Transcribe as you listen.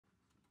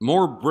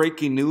More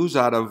breaking news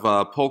out of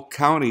Polk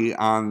County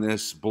on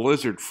this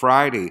Blizzard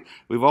Friday.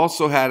 We've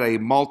also had a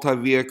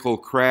multi-vehicle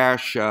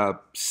crash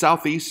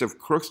southeast of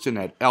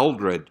Crookston at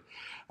ELDRED.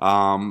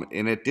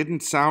 And it didn't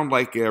sound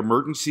like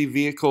emergency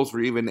vehicles were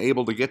even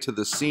able to get to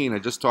the scene. I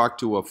just talked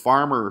to a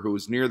farmer who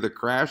was near the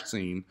crash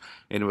scene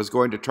and was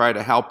going to try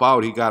to help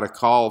out. He got a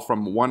call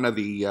from one of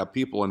the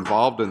people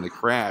involved in the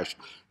crash.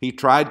 He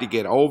tried to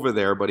get over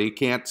there, but he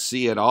can't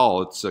see at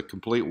all. It's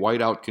complete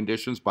whiteout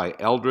conditions by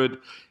ELDRED,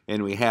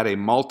 and we had a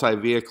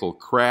multi-vehicle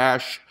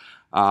crash.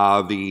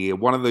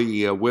 One of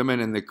the women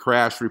in the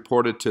crash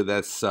reported to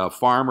this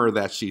farmer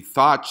that she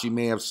thought she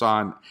may have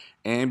saw an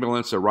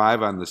ambulance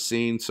arrive on the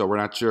scene, so we're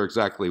not sure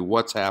exactly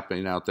what's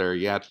happening out there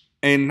yet.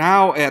 And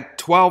now at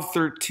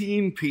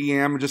 12:13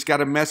 p.m., just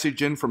got a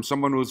message in from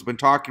someone who's been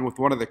talking with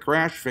one of the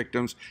crash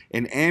victims,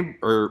 and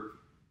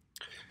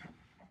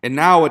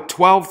now at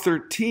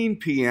 12:13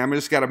 p.m., I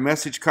just got a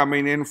message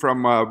coming in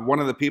from one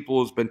of the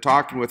people who's been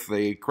talking with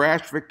the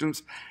crash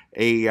victims.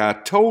 A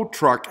tow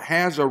truck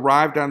has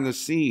arrived on the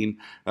scene,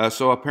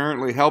 so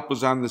apparently help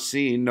is on the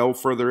scene. No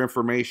further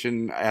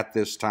information at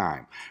this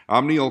time.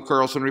 I'm Neil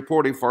Carlson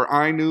reporting for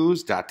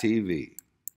iNewZ.TV.